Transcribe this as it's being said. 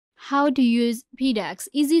how to use PDAX,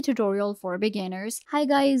 easy tutorial for beginners. Hi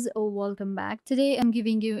guys, welcome back. Today I'm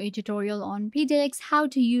giving you a tutorial on PDAX, how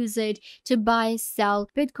to use it to buy, sell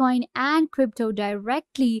Bitcoin and crypto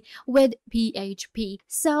directly with PHP.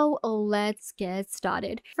 So let's get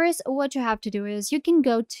started. First, what you have to do is you can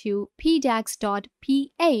go to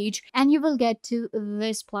PDAX.ph and you will get to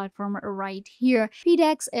this platform right here.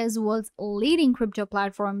 PDAX is world's leading crypto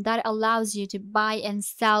platform that allows you to buy and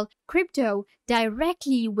sell crypto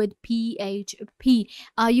directly with PHP.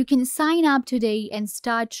 You can sign up today and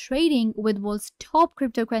start trading with world's top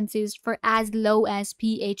cryptocurrencies for as low as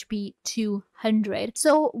PHP 200.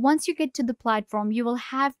 So once you get to the platform, you will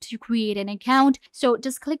have to create an account. So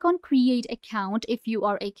just click on create account if you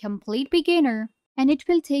are a complete beginner, and it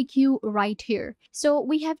will take you right here. So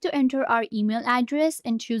we have to enter our email address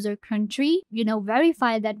and choose our country,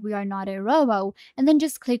 verify that we are not a robo, and then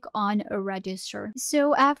just click on register.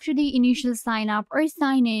 So after the initial sign up or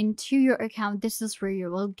sign in to your account, this is where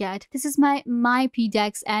you will get. This is my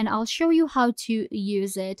PDAX and I'll show you how to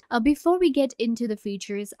use it. Before we get into the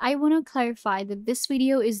features, I want to clarify that this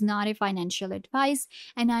video is not a financial advice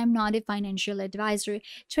and I'm not a financial advisor.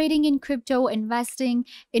 Trading in crypto investing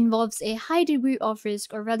involves a high degree of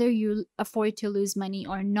risk, or whether you afford to lose money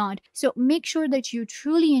or not. So make sure that you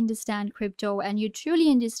truly understand crypto and you truly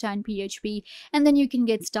understand PHP, and then you can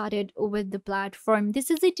get started with the platform. This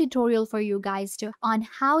is a tutorial for you guys on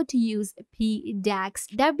how to use PDAX.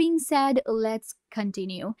 That being said, let's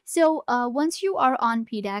continue. So once you are on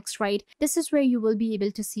PDAX, right, this is where you will be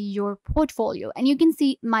able to see your portfolio, and you can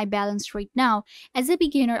see my balance right now. As a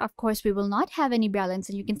beginner, of course, we will not have any balance,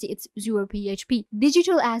 and you can see it's 0 PHP.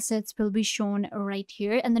 Digital assets will be shown right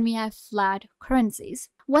here, and then we have flat currencies.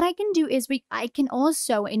 What I can do is I can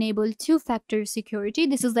also enable two-factor security.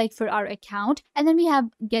 This is like for our account. And then we have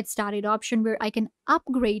get started option where I can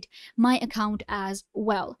upgrade my account as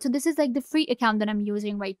well. So this is like the free account that I'm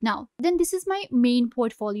using right now. Then this is my main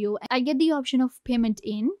portfolio. I get the option of payment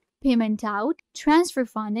in, payment out, transfer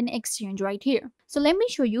fund, and exchange right here. So let me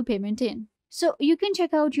show you payment in. So you can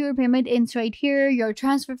check out your payment ins right here, your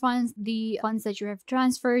transfer funds, the funds that you have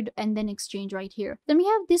transferred, and then exchange right here. Then we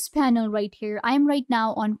have this panel right here. I am right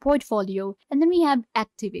now on portfolio, and then we have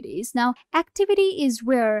activities. Now, activity is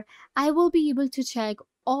where I will be able to check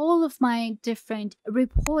all of my different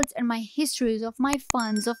reports and my histories of my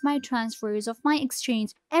funds, of my transfers, of my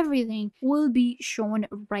exchange. Everything will be shown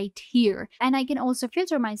right here. And I can also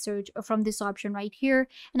filter my search from this option right here,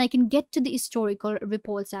 and I can get to the historical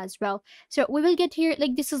reports as well. So we will get here,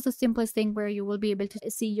 like this is the simplest thing where you will be able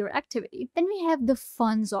to see your activity. Then we have the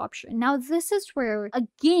funds option. Now this is where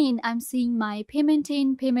again I'm seeing my payment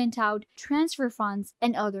in, payment out, transfer funds,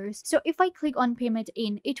 and others. So if I click on payment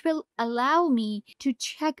in, it will allow me to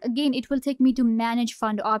check again. It will take me to manage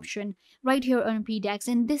fund option right here on PDAX,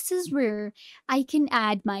 and this is where I can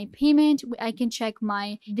add my payment, I can check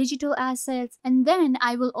my digital assets, and then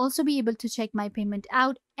I will also be able to check my payment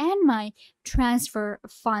out and my transfer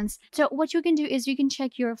funds. So what you can do is you can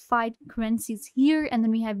check your fiat currencies here, and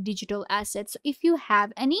then we have digital assets. So if you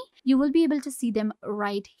have any, you will be able to see them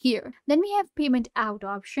right here. Then we have payment out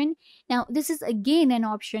option. Now this is again an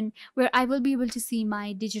option where I will be able to see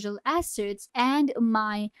my digital assets and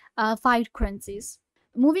my fiat currencies.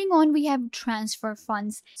 Moving on, we have transfer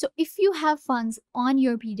funds. So if you have funds on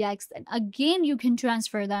your PDAX, then again you can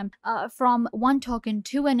transfer them from one token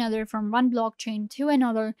to another, from one blockchain to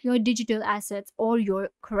another, your digital assets or your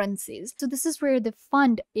currencies. So this is where the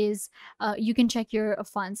fund is. You can check your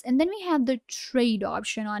funds. And then we have the trade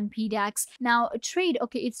option on PDAX. Now trade,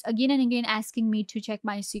 okay, it's again and again asking me to check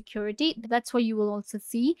my security. That's what you will also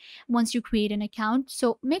see once you create an account.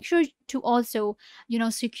 So make sure to also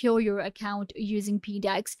secure your account using PDAX.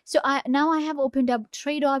 So now I have opened up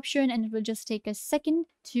trade option, and it will just take a second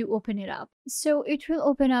to open it up. So it will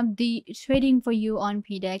open up the trading for you on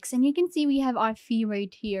PDAX, and you can see we have our fee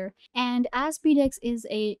right here. And as PDAX is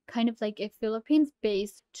a kind of like a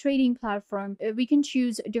Philippines-based trading platform, we can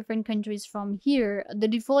choose different countries from here. The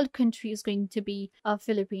default country is going to be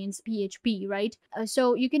Philippines, PHP, right?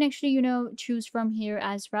 So you can actually choose from here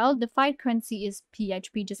as well. The fiat currency is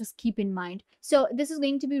PHP, just keep in mind. So this is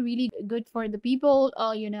going to be really good for the people,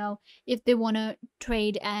 if they want to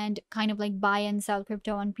trade and kind of like buy and sell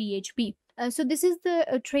crypto on PHP. So this is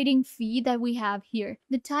the trading fee that we have here.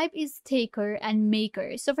 The type is taker and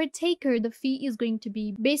maker. So for taker, the fee is going to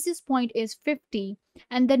be basis point is 50,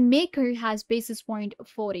 and then maker has basis point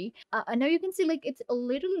 40. Now you can see like it's a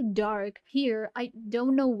little dark here. I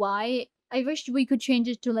don't know why. I wish we could change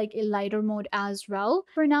it to like a lighter mode as well.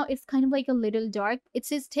 For now, it's kind of like a little dark. It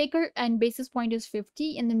says taker and basis point is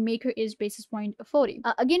 50 and then maker is basis point 40.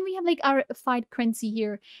 Again, we have like our fiat currency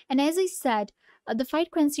here. And as I said, the fiat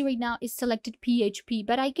currency right now is selected PHP,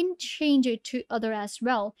 but I can change it to other as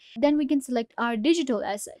well. Then we can select our digital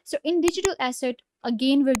asset. So in digital asset,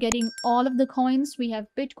 again, we're getting all of the coins. We have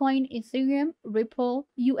Bitcoin, Ethereum, Ripple,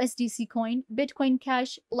 USDC coin, Bitcoin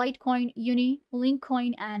Cash, Litecoin, Uni,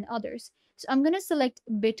 Linkcoin, and others. So I'm going to select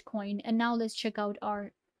Bitcoin. And now let's check out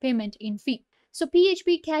our payment in fee. So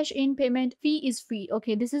PHP cash in payment fee is free.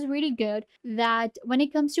 Okay, this is really good that when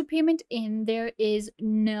it comes to payment in, there is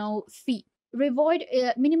no fee. Reward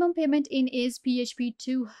minimum payment in is PHP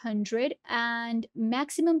 200 and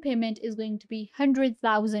maximum payment is going to be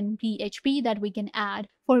 100,000 PHP that we can add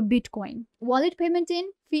for Bitcoin. Wallet payment in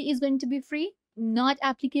fee is going to be free, not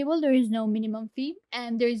applicable. There is no minimum fee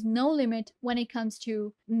and there is no limit when it comes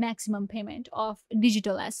to maximum payment of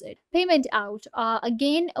digital asset. Payment out,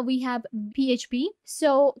 again we have PHP,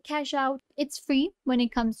 so cash out, it's free. When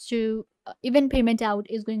it comes to even payment out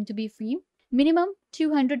is going to be free, minimum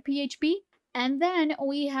 200 PHP. And then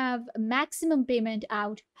we have maximum payment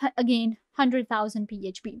out, again 100,000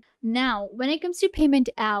 PHP. Now, when it comes to payment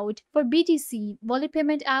out for BTC, wallet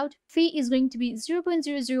payment out, fee is going to be 0.001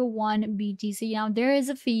 BTC. Now, there is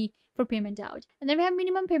a fee for payment out. And then we have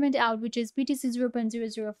minimum payment out, which is BTC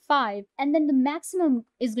 0.005. And then the maximum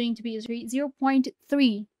is going to be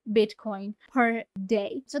 0.3 Bitcoin per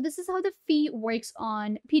day. So this is how the fee works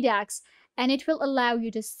on PDAX. And it will allow you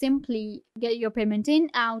to simply get your payment in,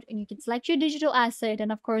 out, and you can select your digital asset. And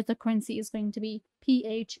of course, the currency is going to be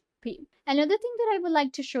PHP. Another thing that I would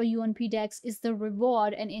like to show you on PDAX is the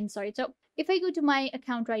reward and insight. So if I go to my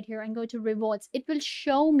account right here and go to rewards, it will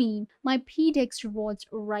show me my PDAX rewards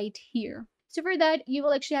right here. So for that, you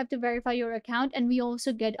will actually have to verify your account, and we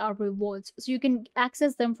also get our rewards. So you can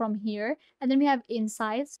access them from here. And then we have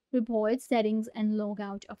insights, reports, settings, and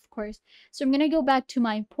logout, of course. So I'm going to go back to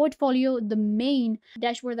my portfolio, the main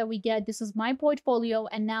dashboard that we get. This is my portfolio.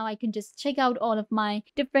 And now I can just check out all of my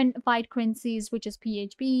different fiat currencies, which is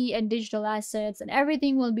PHP and digital assets, and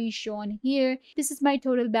everything will be shown here. This is my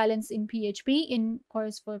total balance in PHP, in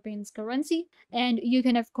course Philippines currency. And you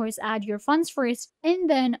can, of course, add your funds first, and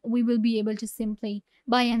then we will be able to simply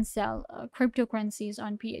buy and sell cryptocurrencies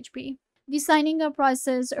on PHP. The signing up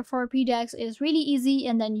process for PDAX is really easy,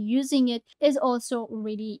 and then using it is also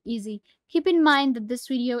really easy. Keep in mind that this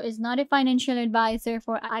video is not a financial advice,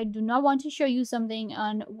 therefore I do not want to show you something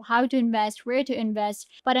on how to invest, where to invest,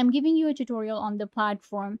 but I'm giving you a tutorial on the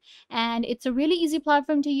platform. And it's a really easy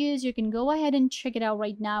platform to use. You can go ahead and check it out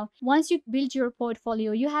right now. Once you build your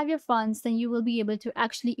portfolio, you have your funds, then you will be able to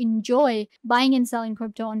actually enjoy buying and selling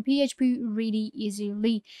crypto on PHP really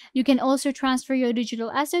easily. You can also transfer your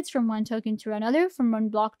digital assets from one token to another, from one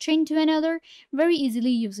blockchain to another, very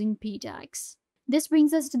easily using PDAX. This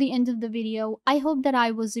brings us to the end of the video. I hope that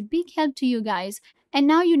I was a big help to you guys. And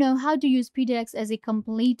now you know how to use PDAX as a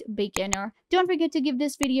complete beginner. Don't forget to give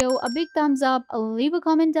this video a big thumbs up, leave a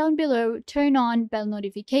comment down below, turn on bell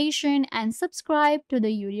notification, and subscribe to the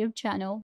YouTube channel.